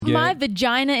My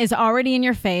vagina is already in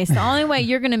your face. The only way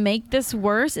you're going to make this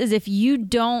worse is if you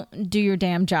don't do your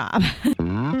damn job. You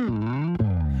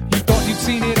thought you'd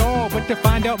seen it all, but to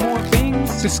find out more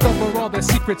things, discover all the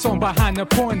secrets on behind the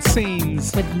porn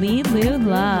scenes. With Lee Lou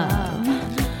Love.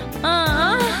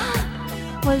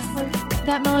 Was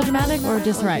that melodramatic or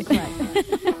just right?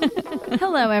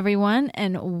 Hello, everyone,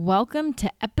 and welcome to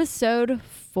episode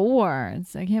 4.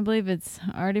 I can't believe it's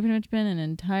already pretty much been an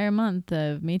entire month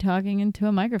of me talking into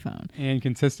a microphone. And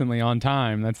consistently on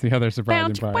time. That's the other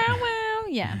surprising part. Wow.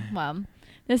 Yeah, well,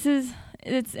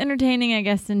 it's entertaining, I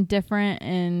guess, and different,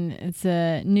 and it's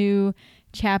a new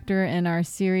chapter in our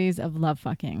series of love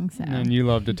fucking. So. And you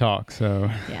love to talk, so.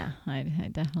 Yeah, I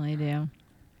definitely do.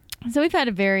 So we've had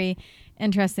a very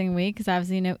interesting week because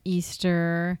obviously,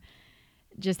 Easter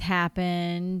just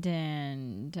happened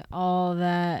and all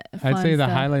that fun I'd say the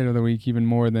stuff. highlight of the week even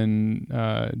more than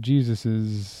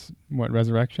Jesus's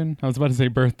resurrection? I was about to say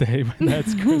birthday, but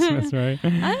that's Christmas, right?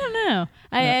 I don't know.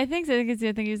 I think so. I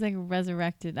think he was like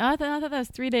resurrected. I thought that was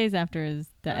 3 days after his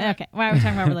death. Okay, why are we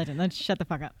talking about religion? Let's shut the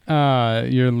fuck up.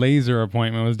 Your laser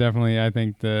appointment was definitely, I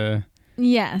think,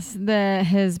 Yes,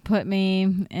 has put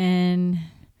me in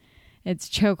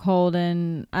its chokehold,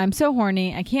 and I'm so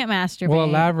horny. I can't masturbate. Well,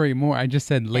 elaborate more. I just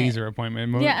said laser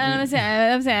appointment. Yeah, I'm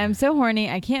saying I'm so horny.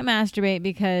 I can't masturbate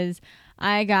because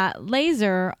I got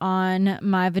laser on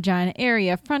my vagina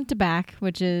area, front to back,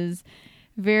 which is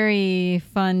very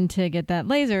fun to get that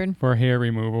lasered. For hair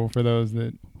removal, for those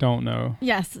that don't know.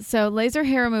 Yes. So laser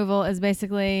hair removal is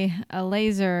basically a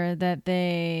laser that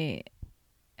they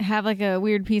have like a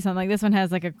weird piece on. Like this one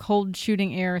has like a cold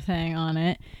shooting air thing on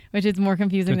it, which is more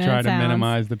confusing than it sounds. To try to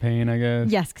minimize the pain, I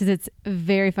guess. Yes, because it's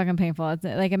very fucking painful. It's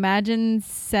like, imagine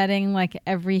setting like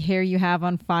every hair you have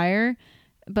on fire,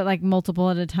 but like multiple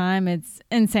at a time. It's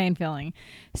insane feeling.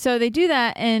 So they do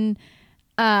that, and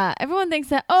everyone thinks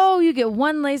that, you get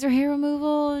one laser hair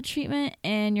removal treatment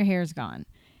and your hair is gone.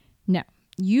 No.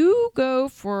 You go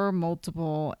for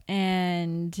multiple,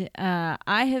 and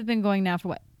I have been going now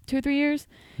for 2 or 3 years.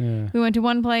 Yeah. We went to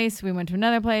one place, we went to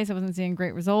another place. I wasn't seeing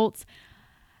great results.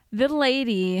 The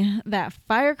lady that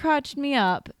fire crotched me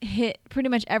up hit pretty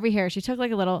much every hair. She took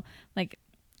like a little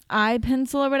eye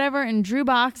pencil or whatever and drew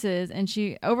boxes, and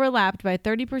she overlapped by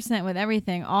 30% with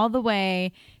everything all the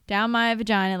way down my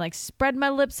vagina, like spread my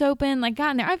lips open, like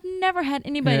got in there. I've never had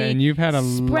anybody and you've had a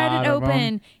spread lot it of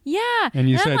open. Them. Yeah. And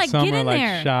you and said I'm like, some get are in like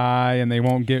there. shy and they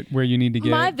won't get where you need to get.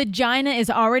 My vagina is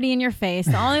already in your face.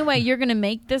 The only way you're going to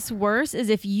make this worse is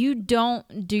if you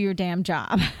don't do your damn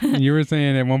job. You were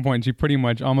saying at one point she pretty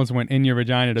much almost went in your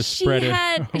vagina to spread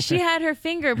it. She had her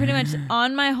finger pretty much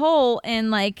on my hole and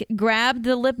like grabbed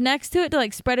the lip next to it to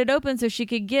like spread it open so she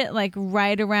could get like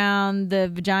right around the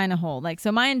vagina hole. Like,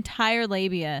 so my entire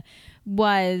labia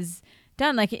was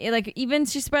done. Like even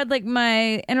she spread like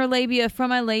my inner labia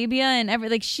from my labia and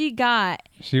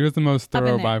she was the most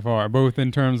thorough by far, both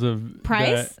in terms of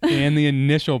price and the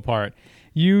initial part.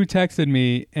 You texted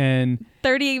me and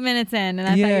 38 minutes in, and I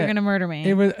thought you were gonna murder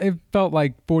me. It felt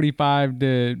like 45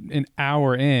 to an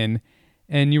hour in,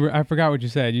 and I forgot what you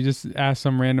said. You just asked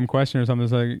some random question or something.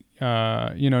 It's like,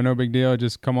 no big deal.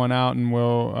 Just come on out and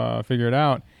we'll figure it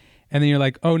out. And then you're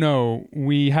like, oh no,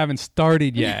 we haven't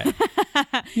started yet.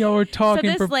 We're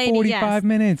talking for 45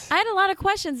 minutes. I had a lot of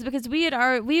questions because we've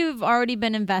already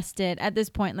been invested at this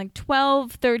point like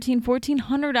 $1,200, $1,300,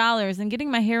 $1,400 in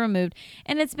getting my hair removed,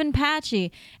 and it's been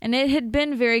patchy, and it had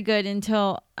been very good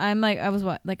until I was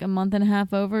a month and a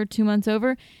half over, 2 months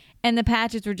over, and the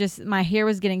patches were just, my hair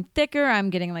was getting thicker. I'm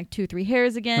getting like 2-3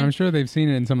 hairs again. I'm sure they've seen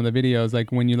it in some of the videos,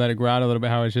 like when you let it grow out a little bit,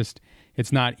 how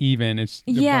it's not even. It's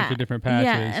a bunch of different patches.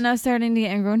 Yeah, and I was starting to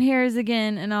get ingrown hairs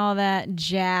again and all that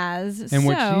jazz. And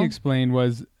what she explained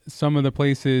was some of the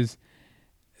places,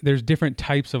 there's different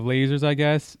types of lasers, I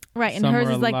guess. Right, and hers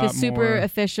is like the super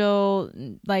official,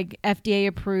 like FDA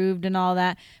approved and all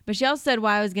that. But she also said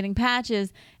why I was getting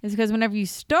patches is because whenever you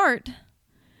start,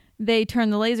 they turn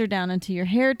the laser down until your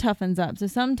hair toughens up. So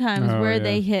sometimes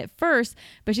they hit first,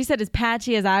 but she said as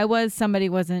patchy as I was, somebody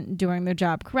wasn't doing their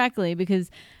job correctly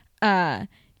because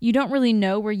you don't really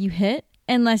know where you hit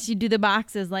unless you do the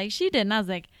boxes like she did. And I was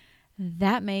like,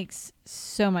 that makes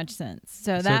so much sense.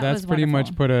 So that's pretty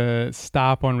much put a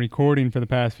stop on recording for the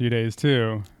past few days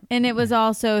too. And it was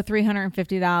also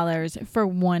 $350 for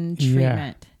one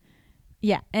treatment.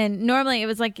 Yeah. And normally it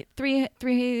was like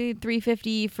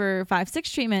 $350 for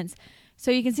 5-6 treatments.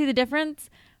 So you can see the difference.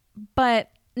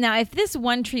 But now if this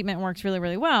one treatment works really,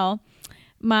 really well,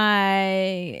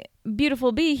 my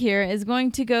beautiful bee here is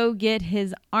going to go get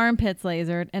his armpits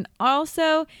lasered and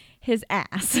also his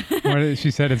ass.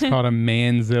 She said it's called a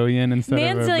manzillion instead of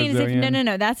a Manzillion is bazillion.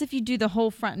 no. That's if you do the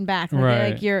whole front and back,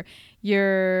 Right. like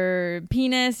your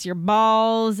penis, your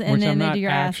balls, and Which then I'm they not do your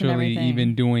ass and actually everything.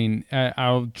 even doing.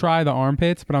 I'll try the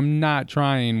armpits, but I'm not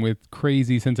trying with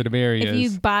crazy sensitive areas. If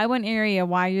you buy one area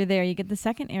while you're there, you get the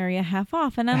second area half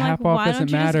off. And I'm half like, off why doesn't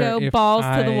don't you just matter go if balls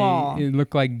to the wall? It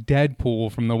looked like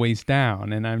Deadpool from the waist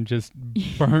down, and I'm just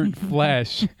burnt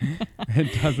flesh.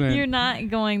 It doesn't. You're not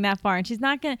going that far, and she's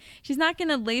not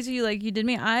gonna laser you like you did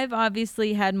me. I've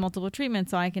obviously had multiple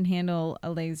treatments, so I can handle a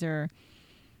laser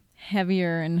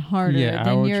heavier and harder Yeah, than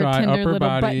I will your try tender upper little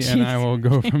butt body, cheeks. and I will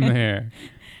go from there.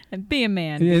 And be a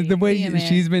man. Yeah, be the way a man.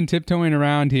 she's been tiptoeing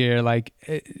around here, like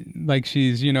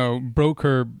she's broke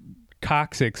her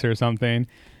coccyx or something,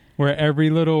 where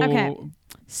every little. Okay.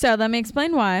 So let me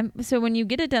explain why. So when you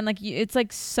get it done, it's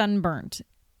like sunburnt.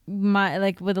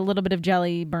 With a little bit of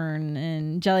jelly burn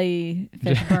and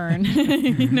jellyfish burn.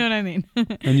 You know what I mean?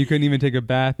 And you couldn't even take a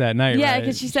bath that night, yeah, right?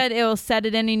 because she said it will set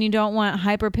it in, and you don't want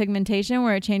hyperpigmentation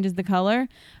where it changes the color,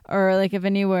 or like if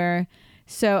anywhere.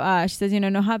 So she says,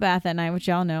 no hot bath at night, which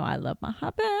y'all know I love my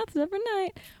hot baths every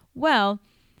night. Well,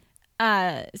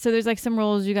 so there's like some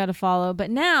rules you got to follow.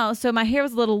 But now, so my hair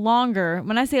was a little longer.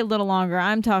 When I say a little longer,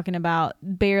 I'm talking about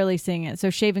barely seeing it. So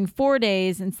shaving 4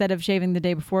 days instead of shaving the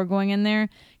day before going in there.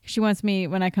 She wants me,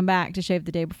 when I come back, to shave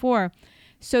the day before.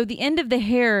 So the end of the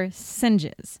hair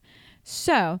singes.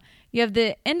 So you have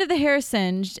the end of the hair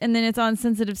singed, and then it's on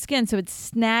sensitive skin. So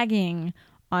it's snagging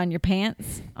on your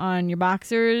pants, on your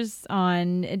boxers,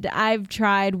 I've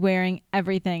tried wearing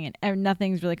everything, and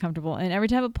nothing's really comfortable. And every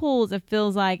time it pulls, it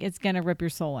feels like it's going to rip your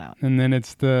soul out. And then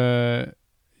it's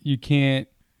you can't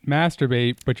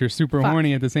masturbate, but you're super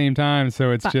horny at the same time,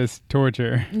 so it's just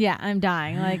torture. Yeah, I'm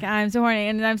dying. Like, I'm so horny.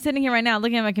 And I'm sitting here right now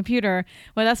looking at my computer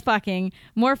with us fucking,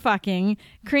 more fucking,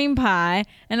 cream pie,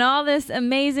 and all this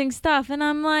amazing stuff. And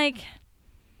I'm like,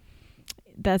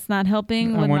 that's not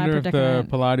helping with my predicament. I wonder if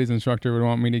the Pilates instructor would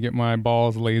want me to get my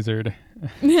balls lasered.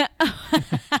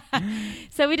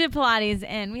 So we did Pilates,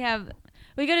 and we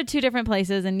go to 2 different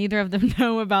places, and neither of them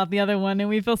know about the other one, and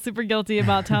we feel super guilty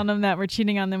about telling them that we're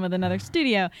cheating on them with another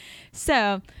studio.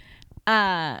 So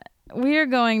we are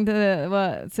going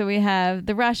to so we have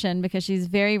the Russian, because she's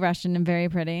very Russian and very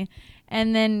pretty,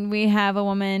 and then we have a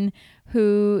woman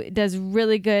who does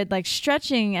really good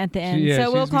stretching at the end.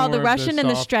 So we'll call the Russian and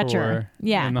the stretcher.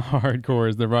 Yeah. And the hardcore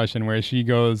is the Russian, where she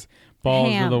goes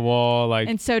balls to the wall,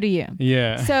 and so do you.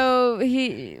 Yeah. So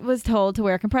he was told to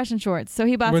wear compression shorts. So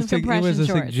he bought some compression shorts. It was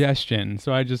a suggestion.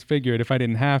 So I just figured if I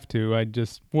didn't have to, I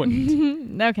just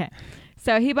wouldn't. Okay.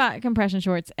 So he bought compression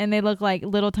shorts, and they look like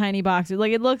little tiny boxers.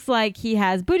 Like, it looks like he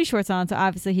has booty shorts on, so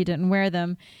obviously he didn't wear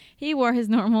them. He wore his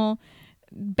normal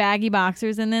baggy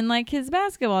boxers and then his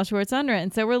basketball shorts under it.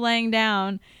 And so we're laying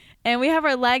down, and we have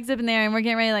our legs up in there, and we're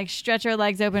getting ready to stretch our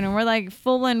legs open, and we're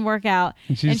full in workout.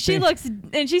 And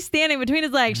she's standing between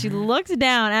his legs. She looks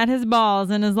down at his balls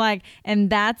and is like, and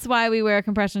that's why we wear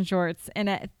compression shorts, in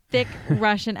a thick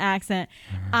Russian accent.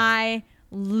 I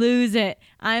lose it.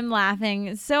 I'm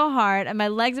laughing so hard, and my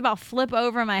legs about flip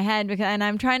over my head and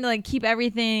I'm trying to keep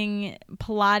everything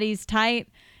Pilates tight.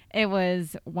 It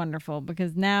was wonderful,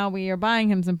 because now we are buying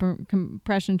him some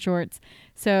compression shorts.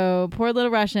 So poor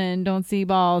little Russian don't see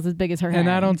balls as big as her head. And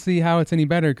I don't see how it's any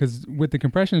better, because with the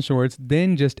compression shorts,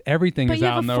 then just everything is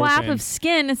out in the open. But you have a flap of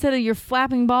skin instead of your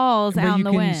flapping balls out in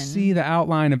the wind. You can see the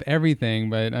outline of everything,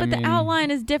 but I mean, the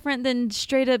outline is different than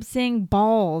straight up seeing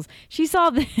balls. She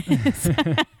saw this.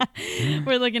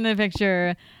 We're looking at a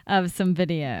picture of some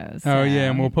videos. Oh yeah,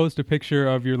 and we'll post a picture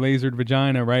of your lasered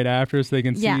vagina right after, so they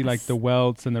can see the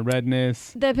welts and the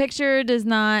redness. The picture does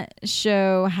not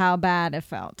show how bad it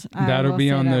felt. That'll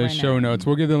be on the show notes.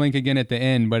 We'll give the link again at the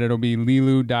end, but it'll be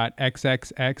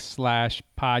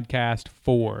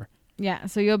lilu.xxx/podcast4. Yeah,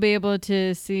 so you'll be able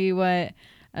to see what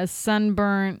a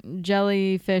sunburnt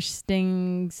jellyfish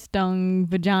stung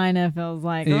vagina feels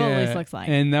like, or at least looks like.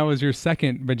 And that was your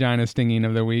second vagina stinging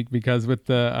of the week, because with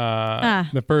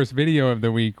the first video of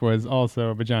the week was also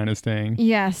a vagina sting.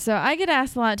 Yeah, so I get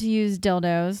asked a lot to use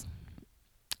dildos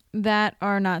that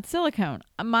are not silicone.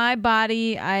 My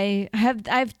body, I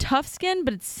have tough skin,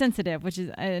 but it's sensitive, which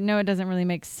is, I know it doesn't really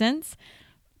make sense.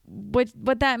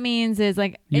 What that means is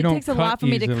it takes a lot for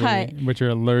me to cut. But you're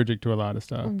allergic to a lot of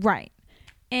stuff. Right.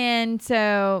 And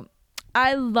so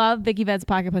I love Vicky Ved's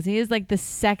pocket pussy. It is the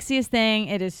sexiest thing.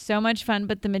 It is so much fun,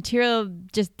 but the material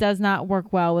just does not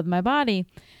work well with my body.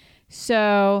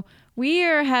 So we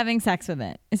are having sex with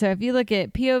it. So if you look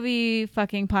at POV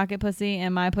fucking pocket pussy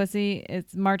and my pussy,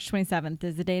 it's March 27th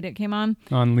is the date it came on.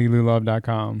 On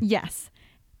lilulove.com. Yes.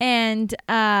 And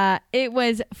it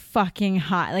was fucking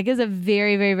hot. Like, it was a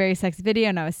very, very, very sexy video,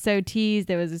 and I was so teased.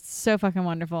 It was so fucking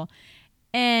wonderful.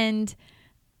 And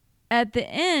at the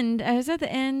end, I was at the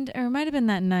end, or it might have been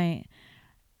that night,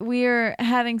 we were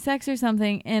having sex or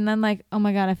something, and I'm like, oh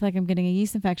my God, I feel like I'm getting a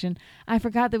yeast infection. I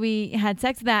forgot that we had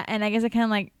sex with that, and I guess I kind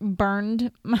of like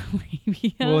burned my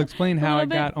labia. Well, explain how it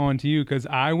got onto you, because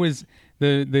I was,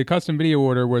 the custom video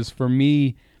order was for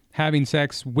me having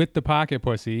sex with the pocket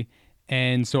pussy,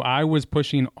 and so I was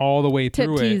pushing all the way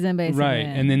through it. Teasing, basically. Right,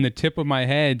 and then the tip of my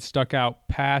head stuck out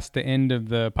past the end of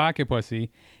the pocket pussy,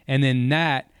 and then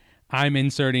that I'm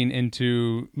inserting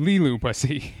into Lilu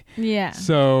pussy. Yeah.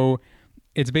 So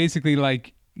it's basically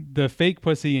like the fake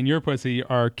pussy and your pussy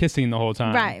are kissing the whole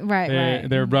time. Right.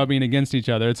 They're rubbing against each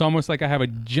other. It's almost like I have a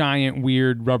giant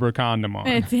weird rubber condom on.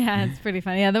 It's pretty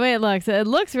funny. Yeah, the way it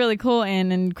looks really cool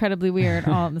and incredibly weird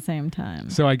all at the same time.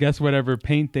 So I guess whatever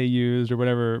paint they used or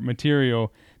whatever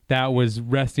material, that was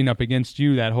resting up against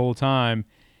you that whole time.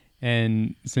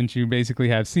 And since you basically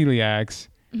have celiacs,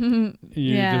 you're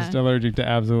just allergic to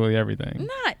absolutely everything.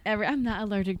 I'm not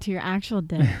allergic to your actual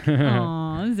dick.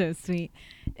 Aw, so sweet.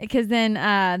 Because then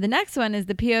the next one is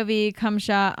the POV cum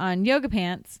shot on yoga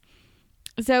pants.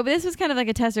 So this was kind of like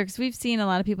a tester, because we've seen a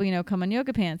lot of people, come on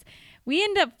yoga pants. We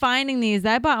end up finding these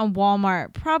that I bought on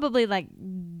Walmart probably like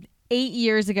 8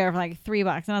 years ago for like $3,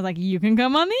 and I was like, you can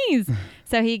come on these.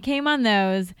 So he came on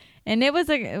those. And it was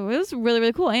really,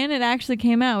 really cool. And it actually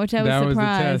came out, which I was surprised.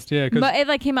 That was the test, yeah. But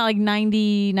it came out like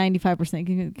 95%. You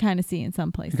can kind of see in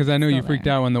some places. Because I know you freaked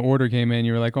out when the order came in.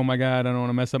 You were like, oh my God, I don't want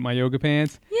to mess up my yoga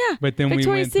pants. Yeah. But then Victoria's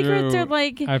we went Secrets through. Are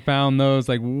like, I found those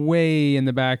like way in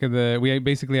the back of we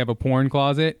basically have a porn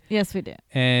closet. Yes, we do.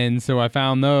 And so I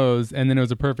found those, and then it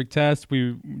was a perfect test.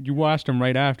 You washed them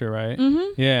right after, right?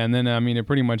 Mm-hmm. Yeah, and then, it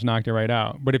pretty much knocked it right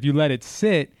out. But if you let it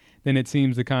sit, then it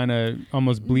seems to kind of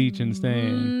almost bleach and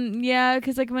stain. Yeah,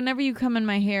 because like whenever you come in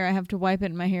my hair, I have to wipe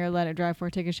it in my hair, let it dry before I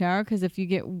take a shower. Because if you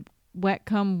get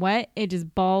wet, it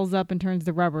just balls up and turns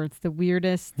to rubber. It's the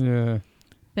weirdest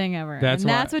thing ever. That's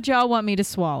what y'all want me to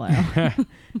swallow.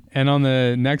 And on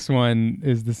the next one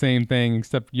is the same thing,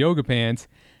 except yoga pants.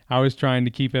 I was trying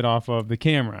to keep it off of the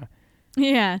camera.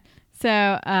 Yeah.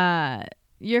 So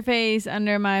your face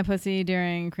under my pussy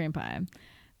during cream pie.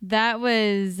 That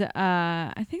was,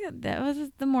 I think that was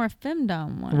the more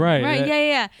femdom one. Right.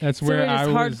 Yeah. That's where I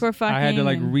was. Hardcore fucking. I had to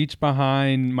like reach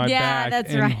behind my back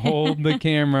and hold the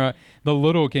camera, the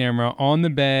little camera, on the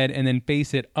bed and then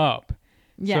face it up.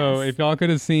 Yes. So if y'all could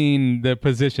have seen the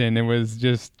position, it was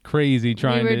just crazy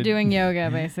trying to... We were doing yoga,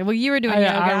 basically. Well, you were doing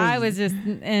yoga. I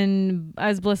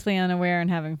was blissfully unaware and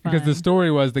having fun. Because the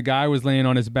story was the guy was laying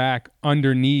on his back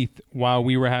underneath while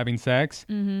we were having sex.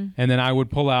 Mm-hmm. And then I would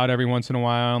pull out every once in a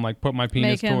while and like put my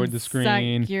penis toward the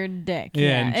screen. Suck your dick.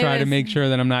 Yeah, and try to make sure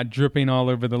that I'm not dripping all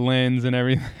over the lens and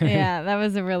everything. Yeah, that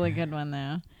was a really good one,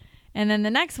 though. And then the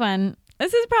next one,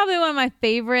 this is probably one of my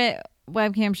favorite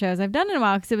webcam shows I've done in a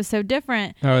while because it was so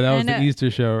different. Oh, that was the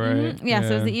Easter show, right? Mm-hmm. Yeah,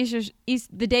 so it was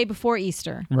the day before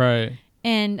Easter. Right.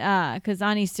 And because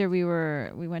on Easter we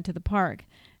went to the park.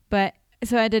 But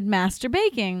so I did master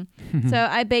baking. So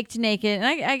I baked naked. And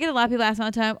I get a lot of people asking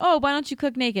all the time, oh, why don't you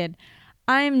cook naked?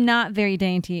 I'm not very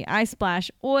dainty. I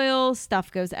splash oil, stuff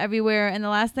goes everywhere. And the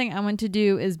last thing I want to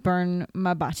do is burn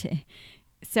my body.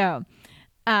 So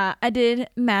I did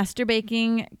master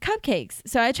baking cupcakes.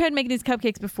 So I tried making these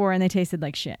cupcakes before and they tasted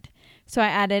like shit. So I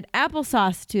added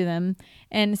applesauce to them.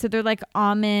 And so they're like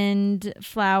almond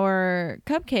flour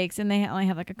cupcakes and they only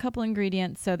have like a couple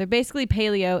ingredients. So they're basically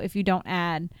paleo if you don't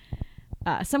add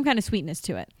some kind of sweetness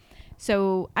to it.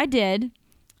 So I did,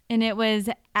 and it was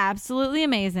absolutely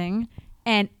amazing.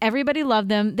 And everybody loved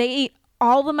them. They ate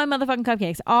all of my motherfucking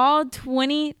cupcakes. All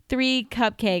 23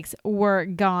 cupcakes were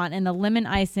gone. And the lemon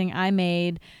icing I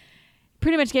made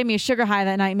pretty much gave me a sugar high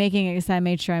that night making it because I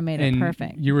made sure I made it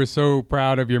perfect. You were so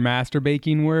proud of your master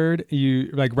baking word.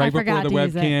 You like right before the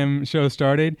webcam show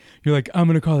started, you're like, I'm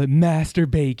going to call it master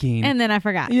baking. And then I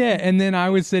forgot. Yeah. And then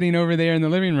I was sitting over there in the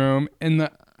living room and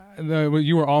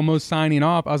you were almost signing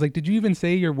off. I was like, did you even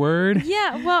say your word?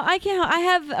 Yeah, well, I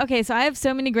can't. So I have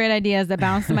so many great ideas that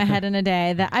bounce in my head in a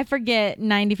day that I forget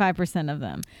 95% of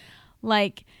them.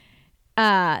 Like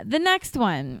the next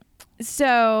one.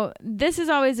 So this is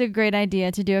always a great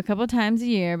idea to do a couple times a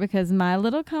year because my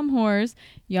little cum whores,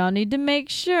 y'all need to make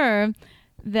sure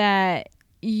that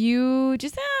you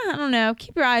just, I don't know,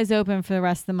 keep your eyes open for the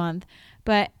rest of the month.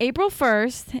 But April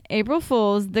 1st, April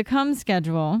Fool's, the cum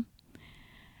schedule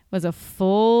was a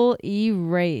full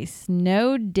erase.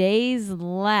 No days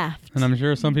left. And I'm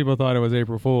sure some people thought it was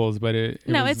April Fool's, but it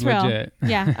was it's legit.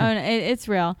 real. Yeah, it's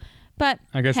real. But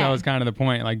I guess that was kind of the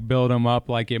point, like build them up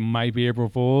like it might be April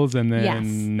Fool's, and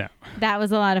then no. That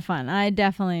was a lot of fun. I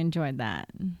definitely enjoyed that.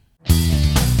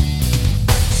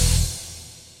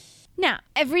 Now,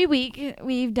 every week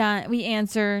we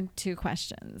answer 2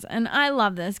 questions, and I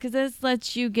love this because this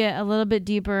lets you get a little bit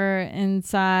deeper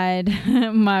inside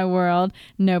my world,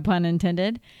 no pun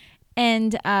intended.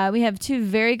 And we have 2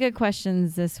 very good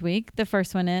questions this week. The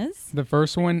first one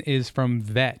is from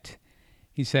Vet.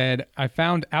 He said, I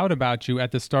found out about you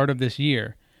at the start of this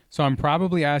year, so I'm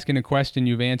probably asking a question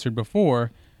you've answered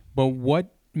before, but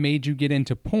what made you get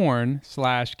into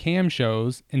porn/cam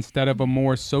shows instead of a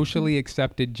more socially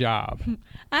accepted job?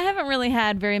 I haven't really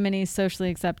had very many socially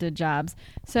accepted jobs.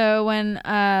 So when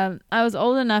I was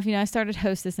old enough, I started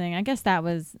hostessing. I guess that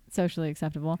was socially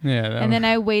acceptable. Yeah. Then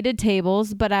I waited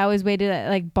tables, but I always waited at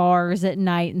like bars at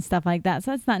night and stuff like that.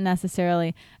 So that's not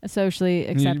necessarily a socially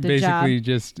accepted job. You basically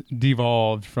just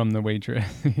devolved from the waitress.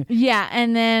 Yeah.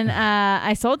 And then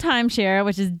I sold timeshare,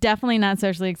 which is definitely not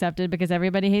socially accepted because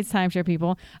everybody hates timeshare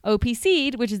people.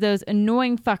 OPC'd, which is those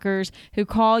annoying fuckers who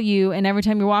call you and every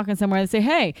time you're walking somewhere they say,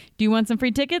 hey, do you want some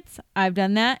free tickets? I've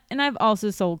done that. And I've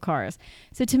also sold cars.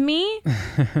 So to me,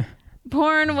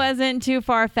 porn wasn't too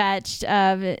far-fetched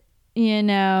of,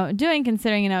 doing,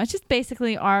 considering, it's just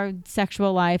basically our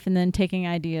sexual life and then taking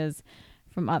ideas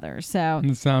from others. So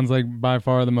it sounds like by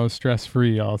far the most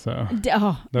stress-free also. Those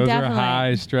definitely are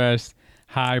high-stress,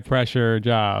 high-pressure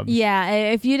jobs. Yeah,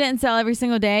 if you didn't sell every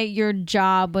single day, your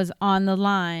job was on the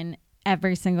line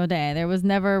every single day. There was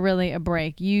never really a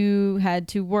break. You had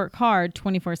to work hard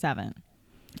 24/7.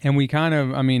 And we kind of,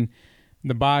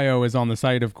 the bio is on the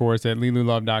site, of course, at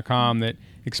lilulove.com that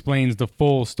explains the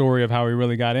full story of how we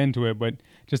really got into it. But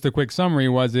just a quick summary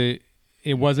was it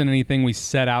wasn't anything we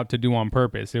set out to do on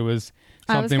purpose. It was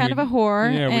something I was kind of a whore,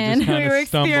 and we were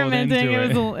experimenting.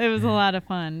 It was a lot of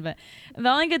fun. But the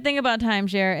only good thing about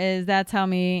timeshare is that's how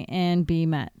me and B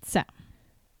met. So,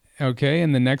 okay,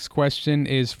 and the next question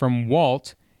is from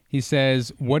Walt. He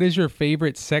says, "What is your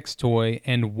favorite sex toy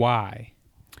and why?"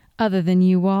 Other than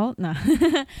you, Walt? No.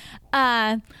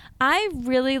 I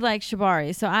really like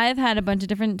Shibari. So I've had a bunch of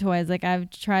different toys. Like I've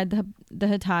tried the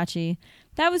Hitachi.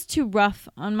 That was too rough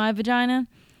on my vagina.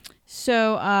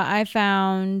 So I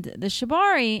found the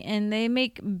Shibari, and they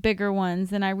make bigger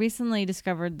ones. And I recently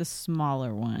discovered the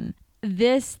smaller one.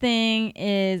 This thing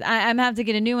is, I'm going to have to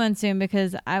get a new one soon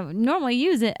because I normally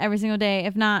use it every single day,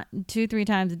 if not 2-3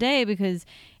 times a day, because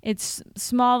it's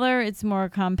smaller, it's more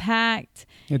compact.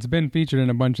 It's been featured in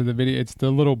a bunch of the videos. It's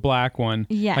the little black one.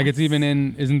 Yes. Like it's even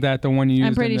in, isn't that the one you used?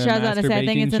 I'm pretty sure I was about to say, I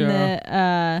think it's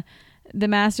in the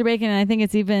masturbation, and I think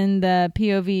it's even the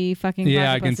POV fucking.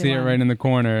 Yeah, I can see it right in the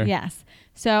corner. Yes.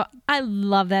 So I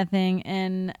love that thing,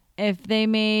 and if they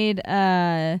made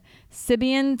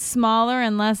Sibian smaller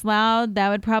and less loud, that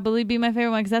would probably be my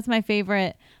favorite one, because that's my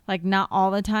favorite, like not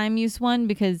all the time use one,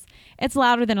 because it's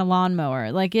louder than a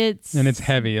lawnmower. Like it's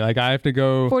heavy. Like I have to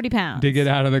go 40 pounds, dig it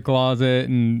out of the closet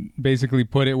and basically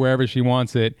put it wherever she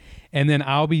wants it. And then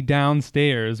I'll be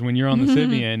downstairs when you're on the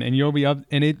Sibian and you'll be up,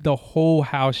 and the whole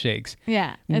house shakes.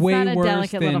 Yeah. It's way not a worse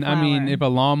delicate than, little flower. if a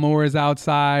lawnmower is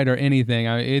outside or anything,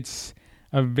 it's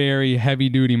a very heavy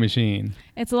duty machine.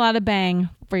 It's a lot of bang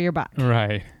for your buck.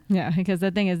 Right. Yeah, because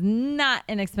that thing is not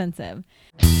inexpensive.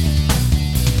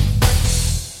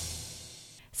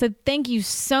 So thank you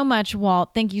so much, Walt.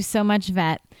 Thank you so much,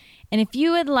 Vet. And if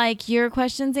you would like your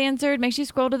questions answered, make sure you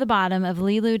scroll to the bottom of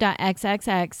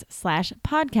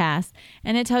lilu.xxx/podcast,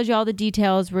 and it tells you all the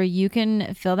details where you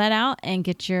can fill that out and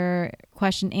get your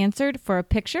question answered for a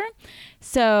picture.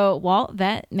 So Walt,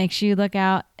 Vet, make sure you look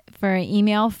out for an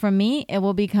email from me. It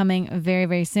will be coming very,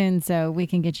 very soon, so we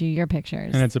can get you your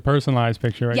pictures. And it's a personalized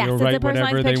picture, right? Yes, You'll it's write a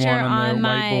personalized whatever picture they want on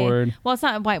their whiteboard. Well, it's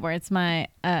not a whiteboard. It's my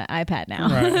iPad now.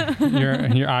 Right.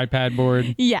 Your iPad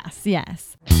board. Yes,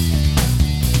 yes.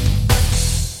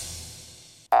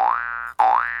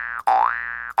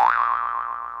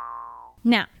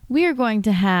 Now, we are going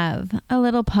to have a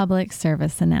little public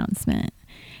service announcement.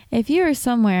 If you are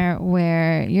somewhere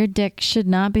where your dick should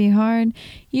not be hard,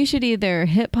 you should either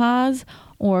hit pause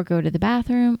or go to the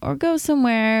bathroom or go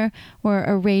somewhere where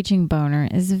a raging boner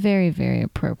is very, very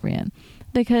appropriate.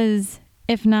 Because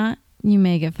if not, you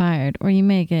may get fired or you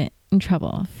may get in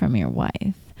trouble from your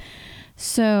wife.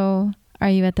 So, are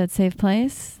you at that safe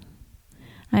place?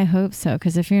 I hope so,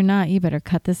 because if you're not, you better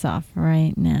cut this off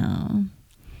right now.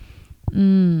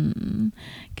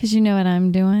 Because you know what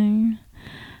I'm doing?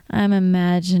 I'm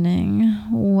imagining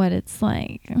what it's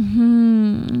like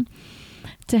to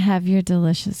have your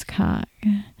delicious cock.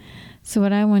 So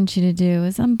what I want you to do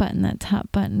is unbutton that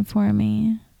top button for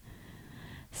me.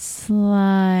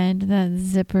 Slide that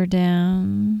zipper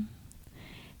down.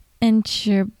 inch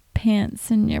your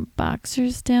pants and your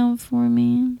boxers down for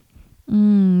me.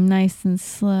 Nice and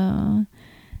slow.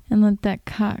 And let that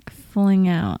cock fling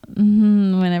out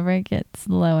whenever it gets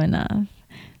low enough.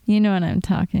 You know what I'm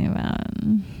talking about.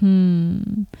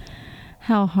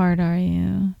 How hard are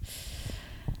you?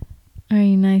 Are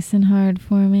you nice and hard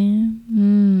for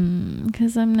me?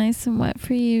 'Cause I'm nice and wet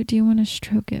for you. Do you want to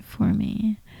stroke it for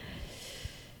me?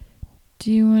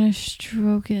 Do you want to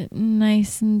stroke it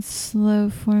nice and slow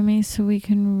for me so we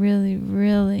can really,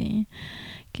 really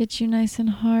get you nice and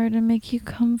hard and make you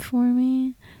come for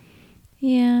me?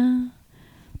 Yeah.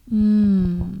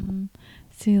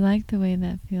 So you like the way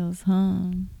that feels,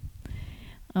 huh?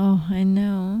 Oh, I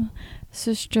know.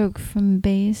 So stroke from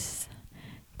base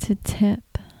to tip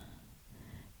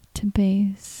to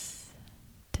base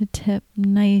to tip,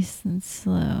 nice and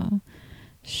slow,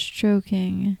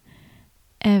 stroking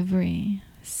every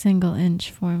single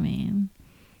inch for me.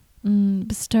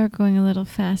 But start going a little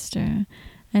faster.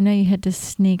 I know you had to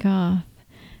sneak off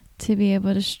to be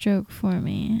able to stroke for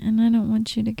me, and I don't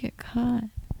want you to get caught.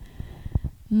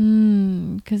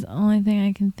 'Cause the only thing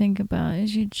I can think about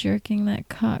is you jerking that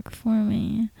cock for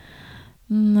me.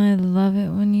 I love it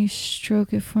when you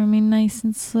stroke it for me nice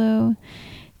and slow,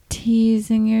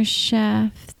 teasing your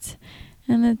shaft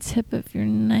and the tip of your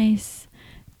nice,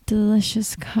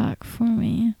 delicious cock for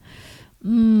me.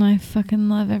 I fucking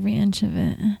love every inch of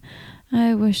it.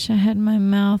 I wish I had my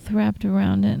mouth wrapped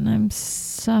around it and I'm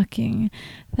sucking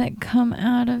that cum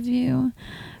out of you.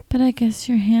 But I guess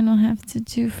your hand will have to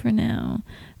do for now.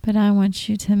 But I want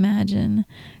you to imagine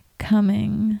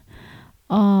coming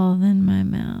all in my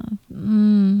mouth.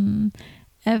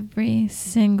 Every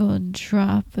single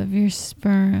drop of your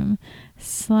sperm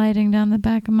sliding down the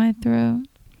back of my throat.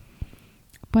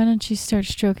 Why don't you start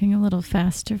stroking a little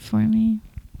faster for me?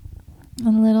 A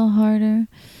little harder.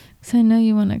 'Cause I know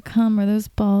you want to come. Are those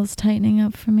balls tightening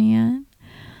up for me yet?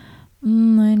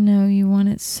 I know you want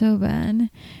it so bad.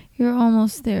 You're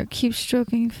almost there. Keep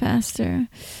stroking faster.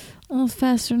 A little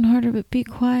faster and harder, but be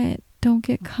quiet. Don't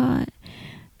get caught.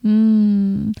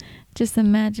 Just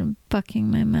imagine fucking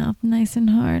my mouth nice and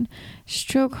hard.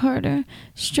 Stroke harder.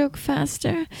 Stroke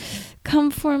faster. Come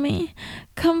for me.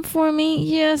 Come for me.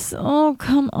 Yes. Oh,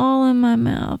 come all in my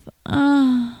mouth.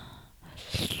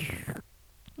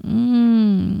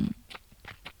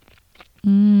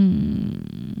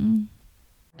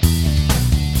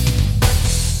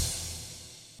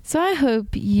 So I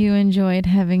hope you enjoyed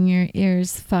having your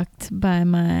ears fucked by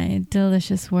my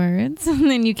delicious words.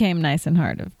 And then you came nice and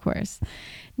hard, of course.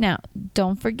 Now,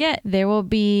 don't forget, there will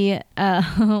be a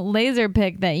laser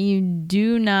pic that you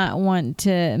do not want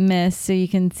to miss so you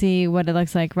can see what it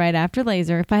looks like right after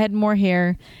laser. If I had more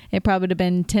hair, it probably would have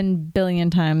been 10 billion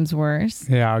times worse.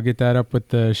 Yeah, I'll get that up with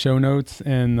the show notes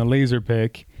and the laser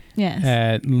pic. Yes.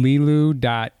 At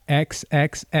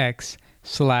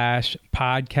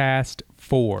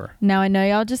lilu.xxx/podcast4. Now, I know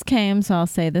y'all just came, so I'll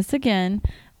say this again.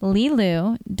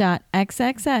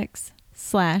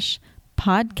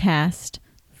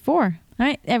 lilu.xxx/podcast4. All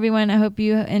right, everyone. I hope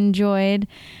you enjoyed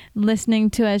listening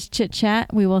to us chit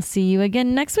chat. We will see you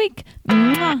again next week.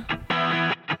 Mwah.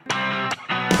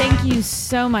 Thank you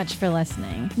so much for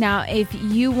listening. Now, if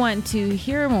you want to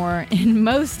hear more and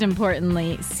most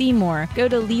importantly, see more, go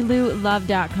to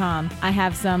lilulove.com. I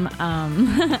have some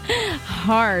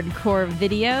hardcore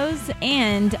videos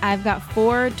and I've got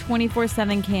 4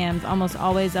 24/7 cams almost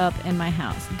always up in my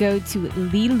house. Go to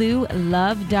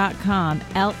lilulove.com.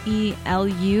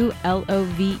 LELULOVE.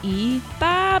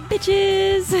 Bye,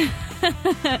 bitches.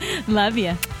 Love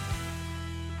ya.